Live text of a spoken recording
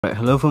Right,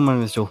 hello everyone, my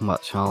name is Joel from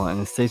that channel, and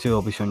in today's video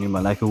I'll be showing you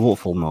my Lego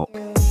Waterfall Moc.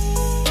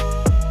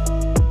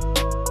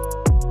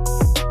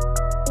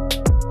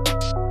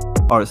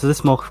 Alright, so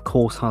this mock of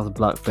course has a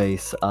black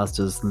base, as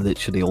does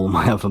literally all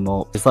my other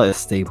mocks. It's like a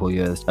staple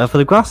used. For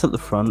the grass at the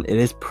front, it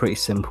is pretty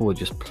simple with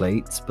just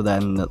plates, but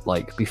then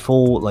like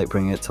before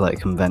bringing it to like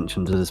a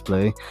convention to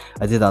display,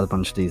 I did add a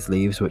bunch of these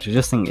leaves, which I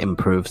just think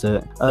improves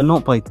it.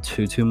 Not by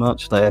too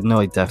much. Like I know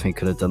I definitely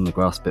could have done the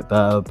grass a bit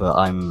better, but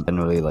I'm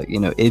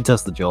generally it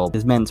does the job.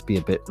 It's meant to be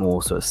a bit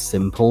more sort of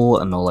simple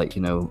and not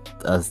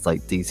as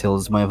detailed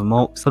as my other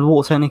mocks. So the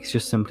water technique is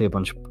just simply a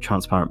bunch of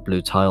transparent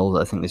blue tiles.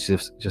 I think this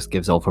just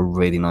gives off a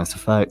really nice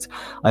effect.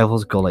 I've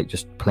also got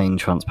just plain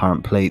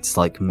transparent plates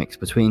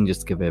mixed between,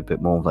 just to give it a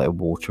bit more of a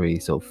watery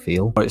sort of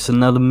feel. Alright, so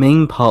now the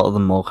main part of the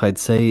mock I'd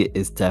say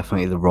is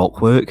definitely the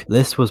rock work.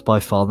 This was by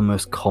far the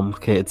most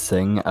complicated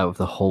thing out of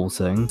the whole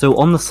thing. So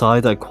on the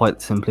side I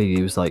quite simply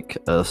use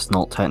a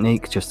snot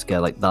technique just to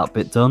get that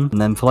bit done,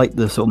 and then for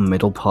the sort of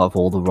middle part of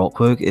all the rock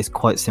work it's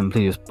quite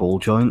simply just ball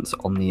joints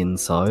on the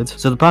inside.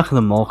 So the back of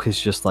the mock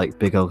is just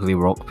big ugly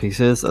rock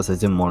pieces, as I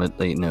didn't want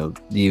to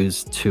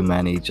use too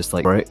many just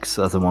bricks,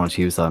 as I wanted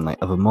to use that in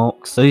other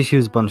mocks. So I just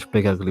used a bunch of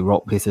big ugly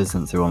rock pieces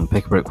since they were on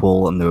pick a brick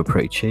wall and they were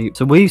pretty cheap.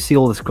 So where you see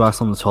all this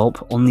grass on the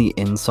top, on the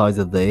inside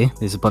of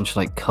there's a bunch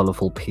of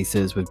colourful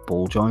pieces with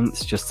ball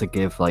joints, just to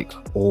give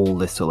all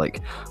this sort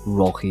of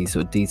rocky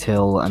sort of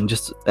detail, and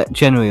just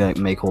generally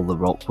make all the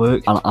rock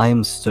work. And I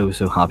am so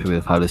happy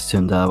with how this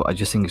turned out. I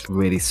just think it's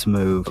really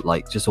smooth,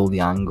 just all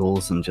the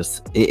angles, and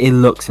just it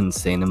looks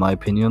insane in my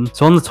opinion.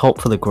 So on the top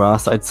for the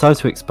grass, I decided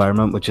to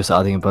experiment with just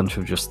adding a bunch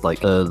of just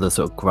the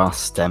sort of grass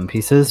stem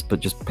pieces,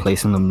 but just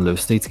placing them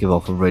loosely to give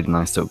off a really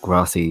nice sort of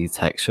grassy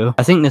texture.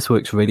 I think this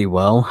works really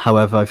well.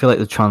 However, I feel like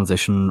the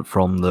transition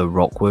from the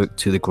rock work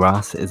to the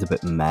grass is a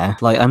bit meh.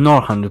 I'm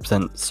not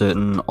 100%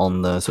 certain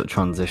on the sort of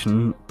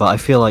transition, but I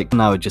feel like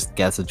now it just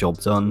gets the job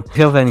done. If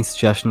you have any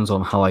suggestions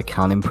on how I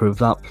can improve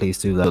that, please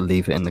do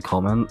leave it in the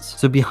comments.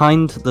 So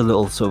behind the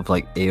little sort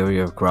of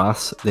area of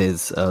grass,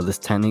 there's this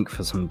technique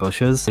for some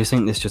bushes. I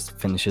think this just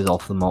finishes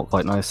off the mock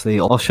quite nicely.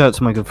 I'll shout out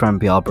to my good friend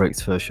BR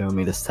Bricks for showing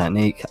me this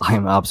technique. I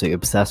am absolutely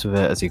obsessed with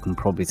it, as you can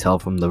probably tell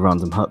from the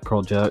random hut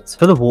project.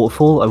 For the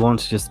waterfall, I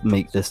wanted to just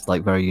make this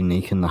very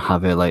unique and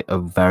have it a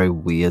very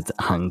weird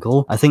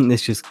angle. I think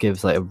this just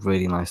gives a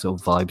really nice sort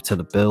of vibe to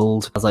the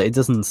build, as it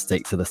doesn't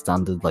stick to the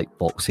standard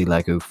boxy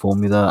Lego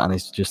formula, and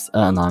it's just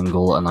at an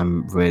angle, and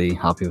I'm really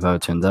happy with how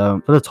it turned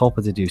out. For the top,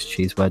 I did use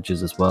cheese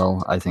wedges as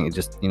well. I think it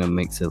just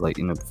makes it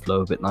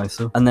flow a bit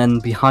nicer. And then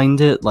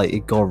behind it,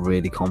 it got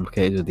really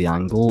complicated with the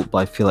angle, but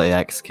I feel I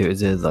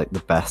executed it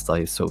the best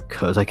I sort of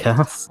could, I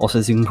guess. Also,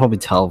 as you can probably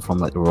tell from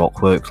the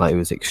rock work, it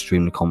was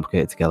extremely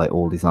complicated to get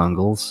all these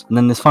angles. And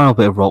then this final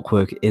bit of rock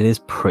work, it is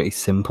pretty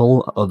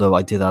simple, although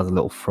I did add a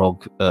little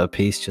frog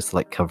piece just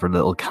to cover a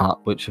little cat,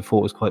 which I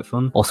thought was quite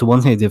fun. Also,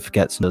 one thing I did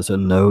forget to sort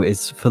of know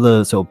is for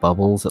the sort of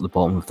bubbles at the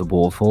bottom of the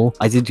waterfall,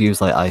 I did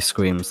use ice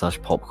cream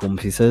 / popcorn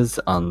pieces,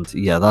 and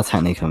yeah, that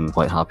technique I'm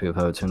quite happy with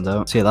how it turned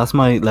out. So yeah, that's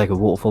my Lego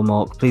Waterfall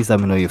mock. Please let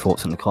me know your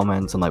thoughts in the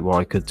comments and what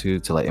I could do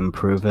to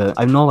improve it.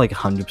 I'm not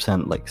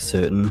 100%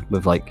 certain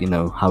with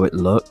how it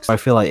looks. I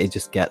feel it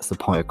just gets the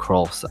point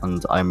across,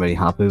 and I'm really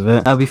happy with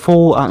it. Now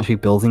before actually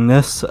building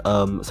this,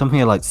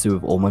 something I like to do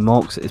with all my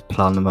mocks is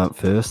plan them out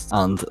first,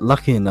 and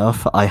lucky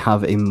enough I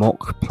have a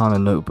mock planner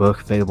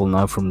notebook available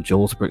now from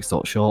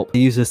joelsbricks.shop. I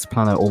use this to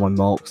plan out all my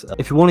mocks.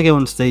 If you want to get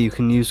one today, you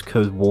can use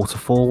code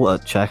waterfall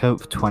at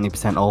checkout for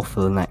 20% off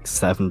for the next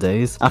 7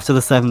 days. After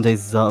the 7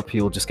 days is up,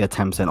 you'll just get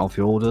 10% off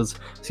your orders.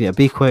 So yeah,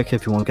 be quick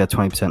if you want to get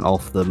 20%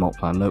 off the mock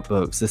planner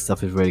notebooks. This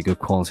stuff is really good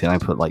quality, and I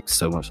put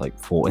so much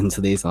thought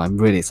into these, and I'm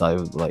really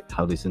excited with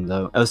how these turned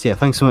out. So yeah,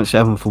 thanks so much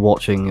everyone for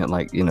watching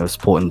and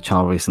supporting the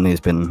channel recently. It's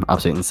been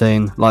absolutely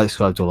insane. Like,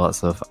 subscribe to all that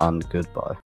stuff, and goodbye.